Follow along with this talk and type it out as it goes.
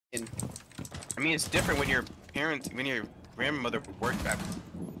I mean, it's different when your parents, when your grandmother worked at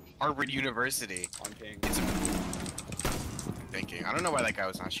Harvard University. On ping. It's thinking. I don't know why that guy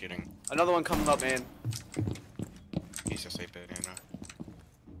was not shooting. Another one coming up, man. He's just a banana.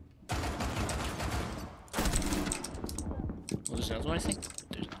 Well, there's another one, I think?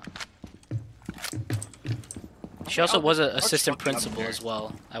 There's not. She also was an assistant principal as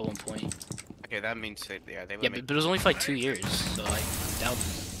well at one point. Okay, that means that, yeah, they would Yeah, make... but it was only for like 2 years, so I doubt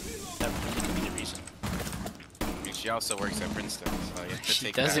that really could be the reason. I mean, she also works at Princeton, so you have to She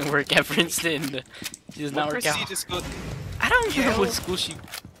take doesn't that. work at Princeton. She does not work out. School... I don't know Yale? what school she...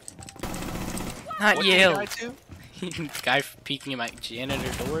 Not What Yale. did you go to? Guy peeking at my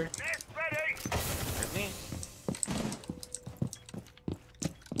janitor door. Really?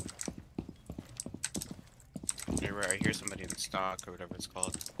 You're right, I hear somebody in stock or whatever it's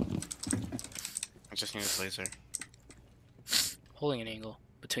called. I just need this laser. Holding an angle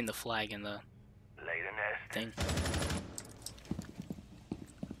between the flag and the thing.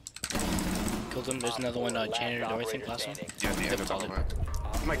 Killed him. There's another one, janitor door, I think, last one. Yeah, the Yep, other solid. one.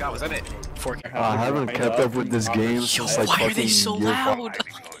 Oh my god, was that it? 4K. I haven't kept up with this game Yo, since like why are fucking they so year loud? 5.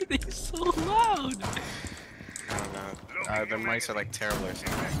 Why are they so loud? I don't know. The mics are like terrible or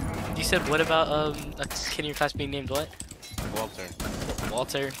something. You said what about a kid in your class being named what? Walter.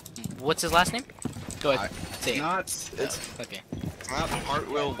 Walter. What's his last name? Go ahead. Say it. It's Okay. not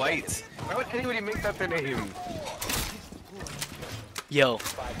Hartwell White. Why would anybody make that their name? Yo,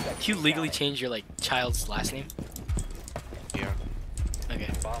 can you legally change your like child's last name? Yeah. Okay.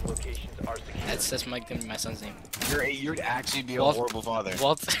 That's gonna be my son's name. You'd actually be a Walt- horrible father.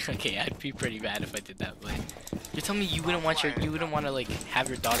 Walter. Okay, I'd be pretty bad if I did that, but you're telling me you wouldn't want to like have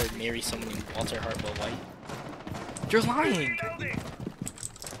your daughter marry someone named Walter Hartwell White? You're lying.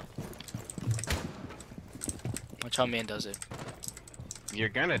 Watch how man does it. You're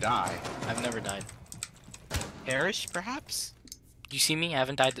gonna die. I've never died. Perish, perhaps? You see me? I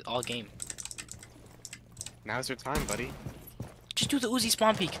haven't died all game. Now's your time, buddy. Just do the Uzi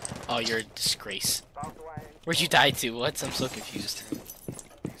spawn peek. Oh, you're a disgrace. Where'd you die to? What? I'm so confused.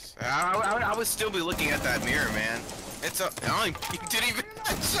 I would still be looking at that mirror, man. It's a. You didn't even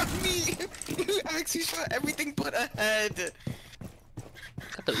shot me. You actually shot everything but ahead.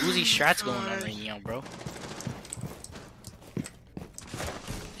 Got the Uzi strats going on right now, bro.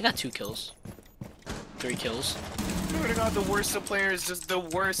 I got 2 kills. 3 kills. Oh my god, the worst of players, just the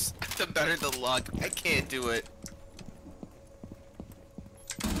worse, the better the luck. I can't do it.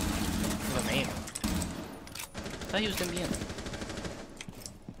 What a name. I thought he was gonna be in.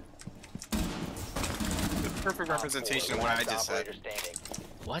 The perfect representation of what I just said.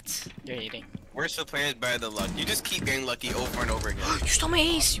 What? You're hating. Worst of players, better the luck. You just keep getting lucky over and over again. You stole my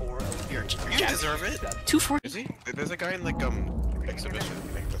ace! You deserve it. 240. Is he? There's a guy in like exhibition.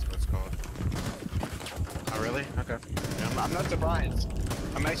 I think that's what it's called. Oh really? Okay. Yeah, I'm not surprised.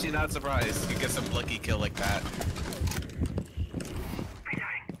 I'm actually not surprised. You get some lucky kill like that.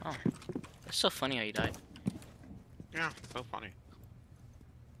 Oh, it's so funny how you died. Yeah, so funny.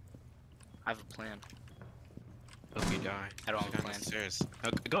 I have a plan. Hope you die. I don't have a plan. Stairs.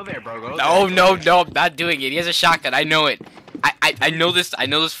 Go there, bro. Go No, there. no, no, I'm not doing it. He has a shotgun. I know it. I know this. I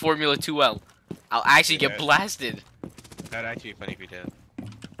know this formula too well. I'll actually get blasted. That'd actually be funny if you did.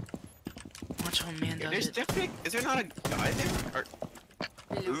 Watch how man does There's it. definitely. Is there not a guy there? Or...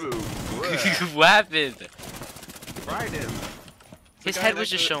 Ooh. What happened? Right in. His head was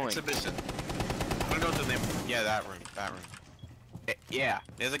just showing. Exhibition. I don't know what the name. Yeah, that room. That room. Yeah.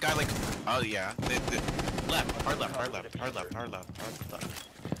 There's a guy like. Oh yeah. Left. Hard left. Hard left. Hard left. Hard left. Hard left.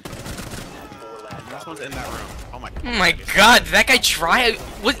 This one's in that room. Oh my god. Oh my god, did that guy try?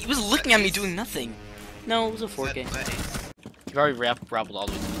 What? He was looking at me doing nothing. No, it was a 4K. You've already rappelled all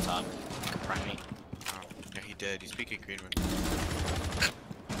the way to the top. Primate. Oh, yeah, he did. He's speaking green room.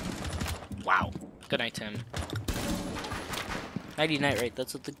 Wow. Good night, Tim. Nighty night, right?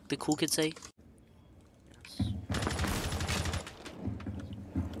 That's what the cool kids say? Yes.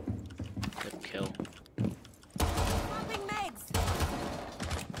 Good kill.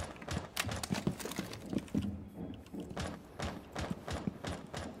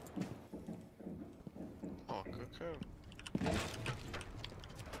 Oh, good kill.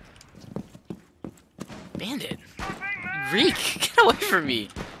 Bandit! Reek! Get away from me!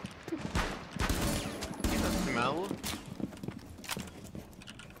 Smell?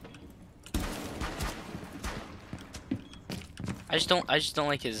 I just don't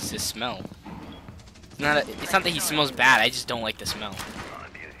like his smell. It's not that he smells bad, I just don't like the smell.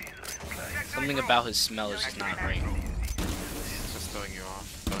 Something about his smell is just not right. It's just throwing you off.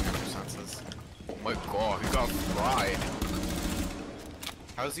 Throwing off your senses. Oh my god, he got fried.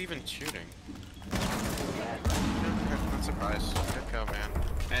 How's he even shooting? Not surprised. Good kill, man.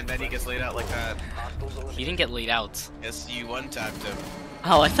 And then he gets laid out like that. He didn't get laid out. Yes, you one-tapped him.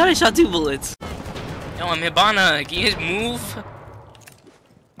 Oh, I thought I shot 2 bullets. Yo, I'm Hibana. Can you just move?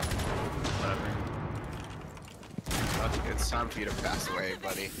 Whatever. It's time for you to pass away,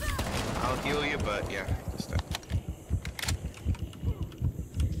 buddy. I'll heal you, but yeah, step.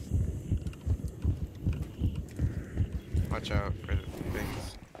 Watch out for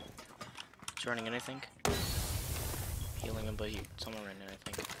things. He's running in, I think. Healing him, but someone ran in, I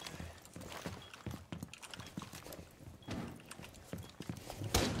think.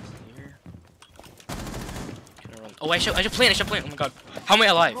 Here. Gonna run. Oh, I should plan. Oh my god. How am I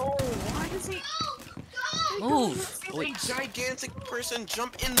alive? Oh, why does he? Move. A Wait. gigantic person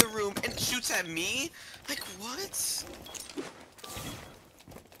jump in the room and shoots at me? Like what?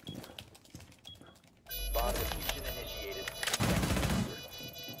 Bomb diffusion initiated.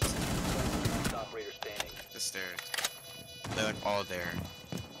 Operator standing. The stairs. They're like all there.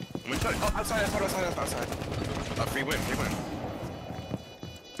 Oh, outside. Free win.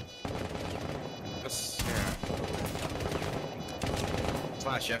 Yes, yeah.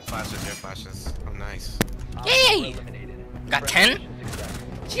 Flash, yeah, flashes. Oh, nice. Yay! Got 10?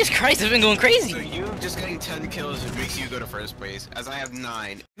 Jesus Christ, I've been going crazy. So you just getting 10 kills makes you go to first place, as I have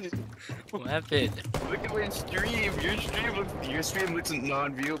 9. What happened? Look at my stream. Your stream looks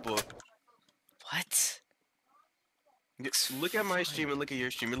non-viewable. What? Look at my stream and look at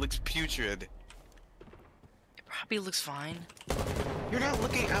your stream. It looks putrid. It probably looks fine. You're not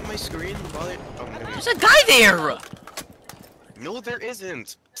looking at my screen while it. Oh, maybe. There's a guy there! No, there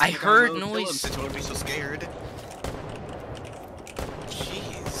isn't. I Like, heard will kill him noise. since you won't be so scared.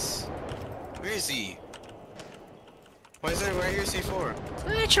 Jeez. Where is he? Why is there right here C4?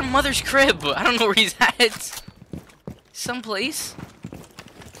 Look at your mother's crib. I don't know where he's at. Someplace.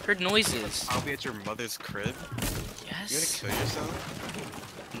 Heard noises. I'll be at your mother's crib? You gonna Yes. kill yourself?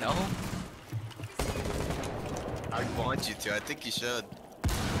 No. I want you to. I think you should.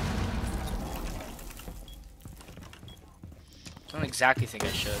 I don't exactly think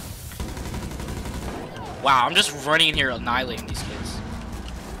I should. Wow, I'm just running in here annihilating these kids.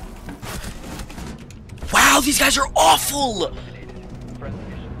 Wow, these guys are awful! Oh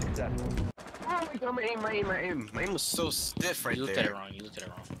my god, my aim. My aim was so stiff right You looked there. at it wrong,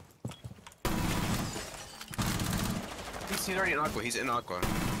 He's already in Aqua. He's in Aqua.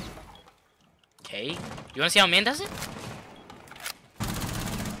 Okay. You wanna see how man does it?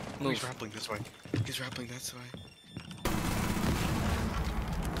 Move. He's rappelling this way. He's rappelling that way.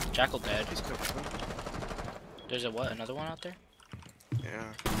 Jackal dead. He's good. There's a what? Another one out there?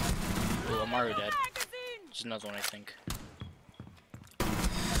 Yeah. Ooh, Amaru dead. There's another one, I think.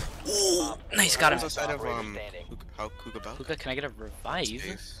 Ooh, nice, got him. Outside of Kugabel? Puka, can I get a revive?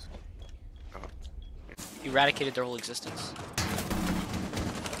 Space. Oh. Eradicated their whole existence.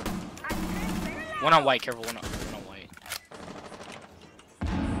 One on white, careful, one on white.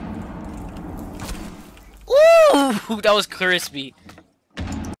 Ooh, that was crispy.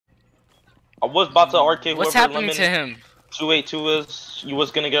 I was about to arcade. What's happening to him? 282 is you was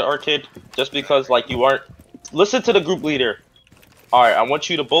gonna get arcade just because like you aren't. Listen to the group leader. All right, I want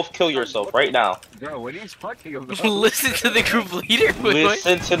you to both kill yourself right now. Bro, what are you talking about? Listen to the group leader.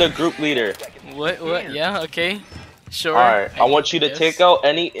 Listen to the group leader. What? Yeah. Okay. Sure. All right, I want you to guess. take out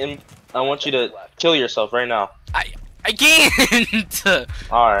any. I want you to kill yourself right now. I can't.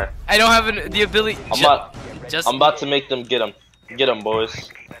 All right. I don't have the ability. I'm about to make them get him. Get him,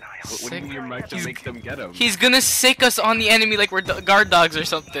 boys. What do you mean you're about to make them get him? He's gonna sick us on the enemy like we're guard dogs or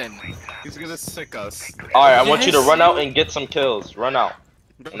something. He's gonna sick us. All right, I want you to run out and get some kills. Run out.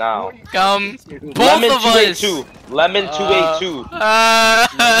 Now. Come. Both Lemon of us. 282. Lemon 282.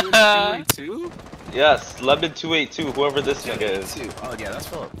 282? Yes, Lemon 282. Whoever this nigga is. Oh yeah, that's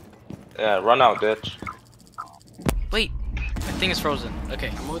full. Yeah, run out, bitch. Wait, my thing is frozen. Okay.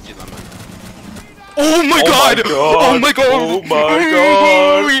 Emoji lemon. Oh my god! Oh my god! Oh my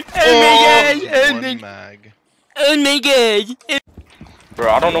god! Oh my god! Bro,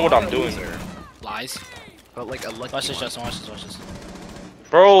 I don't know what I'm doing. Lies. But like a lucky Watch this, one. Justin. Watch this.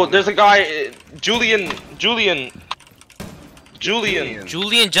 Bro, there's a guy, Julian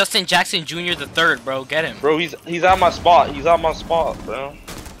Justin Jackson Jr. the third, bro. Get him. Bro, he's at my spot. He's at my spot, bro.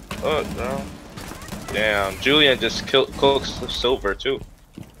 Look, bro. Damn, Julian just cooks silver too.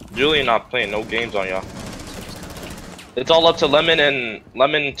 Julian not playing no games on y'all. It's all up to Lemon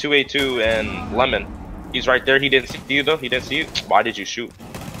 282 and Lemon. He's right there. He didn't see you though. He didn't see you. Why did you shoot?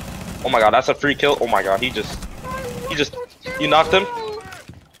 Oh my god, that's a free kill. Oh my god, you knocked him.